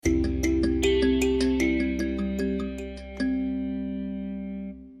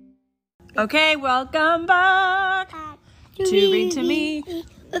Okay, welcome back to Read to Me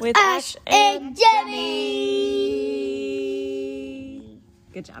with Ash and Jenny.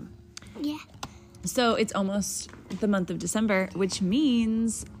 Good job. Yeah. So it's almost the month of December, which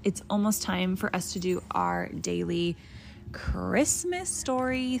means it's almost time for us to do our daily Christmas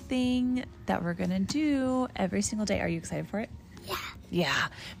story thing that we're going to do every single day. Are you excited for it? Yeah. Yeah,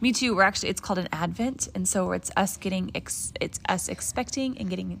 me too. It's called an Advent, and so it's us expecting and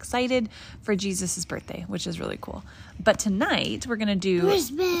getting excited for Jesus' birthday, which is really cool. But tonight we're gonna do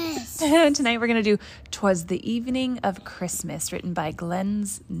Christmas. Tonight we're gonna do "'Twas the Evening of Christmas," written by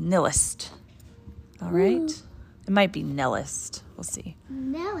Glenys Nellist. All right, It might be Nellist. We'll see.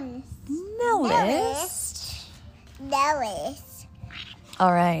 Nellist.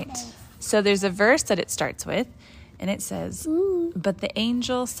 All right. So there's a verse that it starts with. And it says, "But the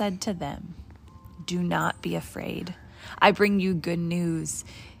angel said to them, 'Do not be afraid. I bring you good news.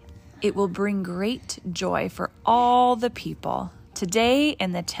 It will bring great joy for all the people. Today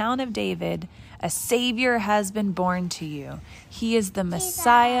in the town of David, a Savior has been born to you. He is the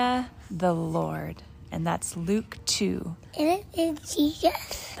Messiah, the Lord." And that's Luke 2. And it is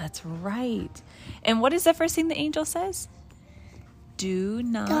Jesus. That's right. And what is the first thing the angel says? Do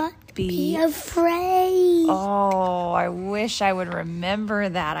not be afraid. Oh, I wish I would remember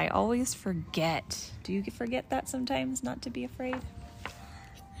that. I always forget. Do you forget that sometimes, not to be afraid?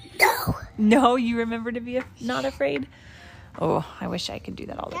 No. No, you remember to be not afraid? Oh, I wish I could do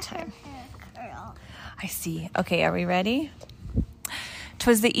that all the time. I see. Okay, are we ready?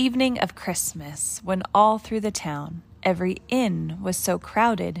 "'Twas the evening of Christmas, when all through the town every inn was so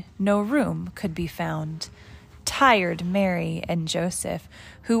crowded, no room could be found. Tired Mary and Joseph,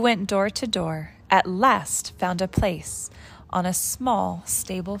 who went door to door, at last found a place on a small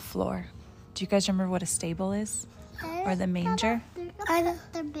stable floor." Do you guys remember what a stable is? Or the manger? I know.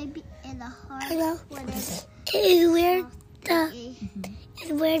 The baby in the heart. I know. What is it?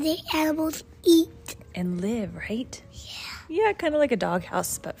 It's where the animals eat. And live, right? Yeah, kind of like a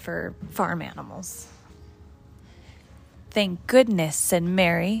doghouse, but for farm animals. "Thank goodness," said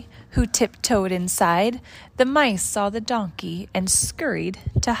Mary, who tiptoed inside. "The mice saw the donkey and scurried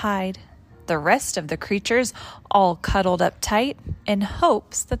to hide. The rest of the creatures all cuddled up tight in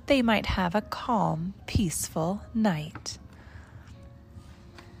hopes that they might have a calm, peaceful night."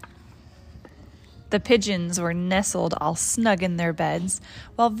 The pigeons were nestled all snug in their beds,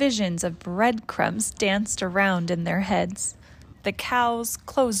 while visions of breadcrumbs danced around in their heads. The cows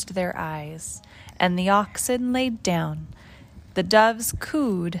closed their eyes, and the oxen laid down. The doves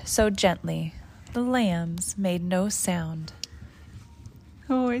cooed so gently, the lambs made no sound.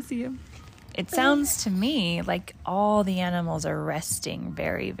 Oh, I see him. It sounds to me like all the animals are resting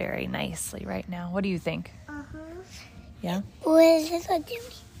very, very nicely right now. What do you think? Yeah? What is this one doing?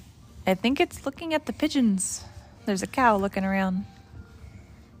 I think it's looking at the pigeons. There's a cow looking around.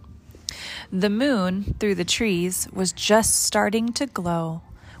 The moon, through the trees, was just starting to glow,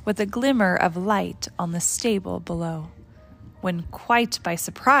 with a glimmer of light on the stable below, when quite by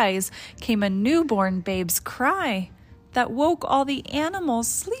surprise came a newborn babe's cry that woke all the animals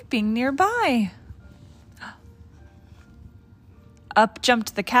sleeping nearby. Up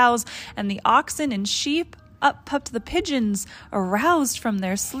jumped the cows and the oxen and sheep. Up popped the pigeons, aroused from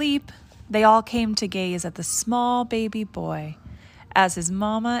their sleep. They all came to gaze at the small baby boy as his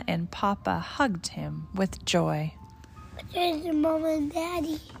mama and papa hugged him with joy. There's the mama and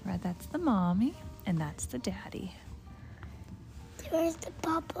daddy. Right, that's the mommy and that's the daddy. Where's the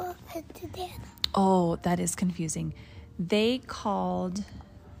papa and the dad? Oh, that is confusing. They called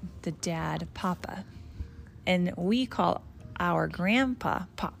the dad Papa, and we call our grandpa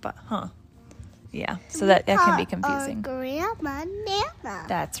Papa, huh? Yeah, so that can be confusing. Grandma Nana.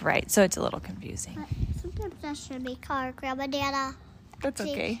 That's right, so it's a little confusing. Sometimes that should be called Grandma Nana. That's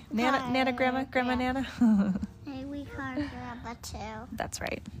okay. Nana, Grandma Nana. Hey, we call her Grandma too. That's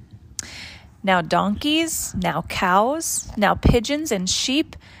right. Now donkeys, now cows, now pigeons and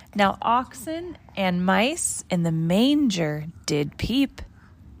sheep, now oxen and mice in the manger did peep.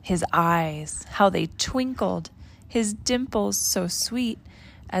 His eyes, how they twinkled, his dimples so sweet,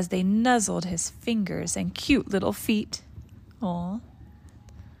 as they nuzzled his fingers and cute little feet. Aw.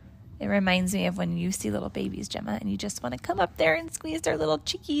 It reminds me of when you see little babies, Gemma, and you just want to come up there and squeeze their little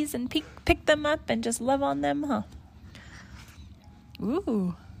cheekies and pick them up and just love on them, huh?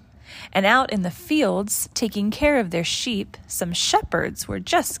 Ooh. And out in the fields, taking care of their sheep, some shepherds were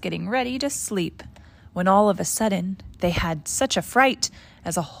just getting ready to sleep, when all of a sudden they had such a fright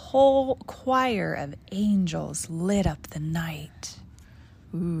as a whole choir of angels lit up the night.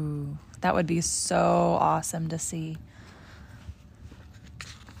 Ooh, that would be so awesome to see.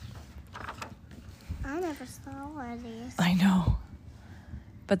 just already. I know.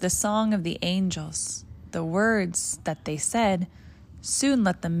 But the song of the angels, the words that they said, soon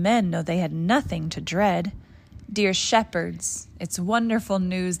let the men know they had nothing to dread. Dear shepherds, it's wonderful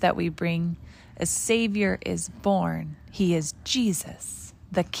news that we bring. A Savior is born. He is Jesus,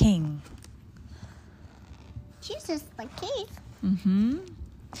 the King. Jesus the King. Mm-hmm.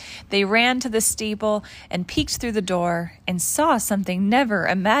 They ran to the steeple and peeked through the door and saw something never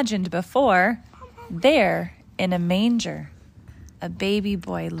imagined before. There, in a manger, a baby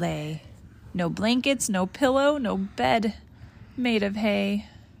boy lay. No blankets, no pillow, no bed made of hay.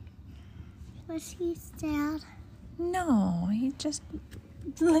 Was he sad? No, he just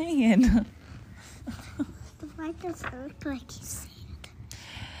laying. Why does it look like he's sad?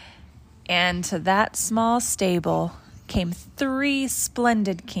 And to that small stable came 3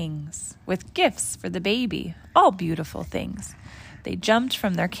 splendid kings with gifts for the baby, all beautiful things. They jumped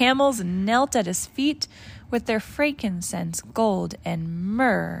from their camels and knelt at his feet with their frankincense, gold, and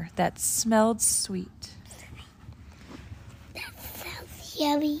myrrh that smelled sweet. That sounds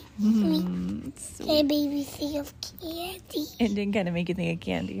yummy. Sweet. It made me think of candy. It did kind of make you think of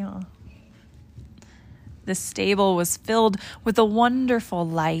candy, huh? The stable was filled with a wonderful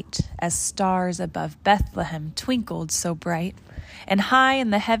light as stars above Bethlehem twinkled so bright. And high in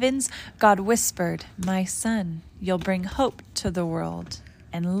the heavens, God whispered, "My son, you'll bring hope to the world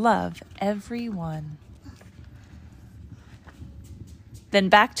and love everyone." Then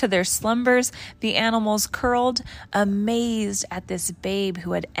back to their slumbers the animals curled, amazed at this babe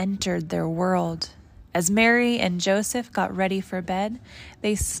who had entered their world. As Mary and Joseph got ready for bed,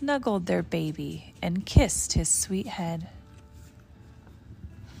 they snuggled their baby and kissed his sweet head.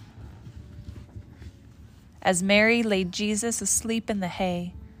 As Mary laid Jesus asleep in the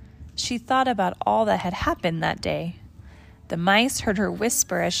hay, she thought about all that had happened that day. The mice heard her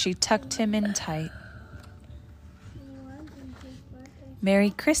whisper as she tucked him in tight.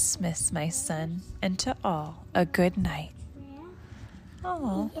 "Merry Christmas, my son, and to all a good night."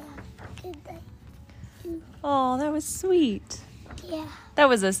 Oh, Yeah, good night. oh, that was sweet. Yeah. That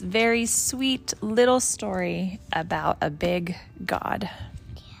was a very sweet little story about a big God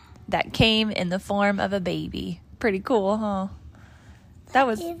that came in the form of a baby. Pretty cool, huh? That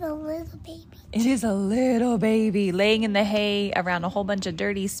was. It's a little baby. It is a little baby laying in the hay around a whole bunch of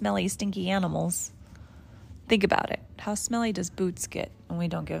dirty, smelly, stinky animals. Think about it. How smelly does Boots get when we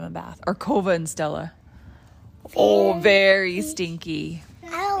don't give him a bath? Or Kova and Stella? Oh, very stinky. I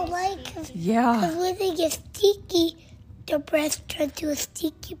don't like them. Yeah. Because when they get stinky, their breath turns to a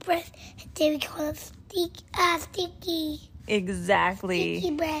stinky breath, and then we call them stinky. Exactly.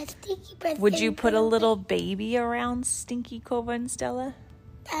 Stinky breath. Would then you we put a call them little baby around stinky Kova and Stella?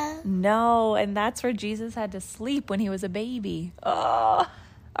 Uh, No, and that's where Jesus had to sleep when he was a baby. Oh,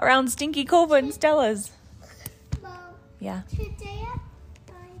 around stinky Kova and Stella's. Mom, Yeah. today at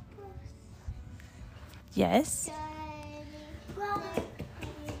Yes.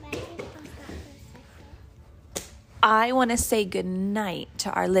 I want to say good night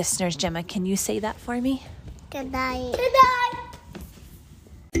to our listeners. Gemma, can you say that for me? Good night. Good night.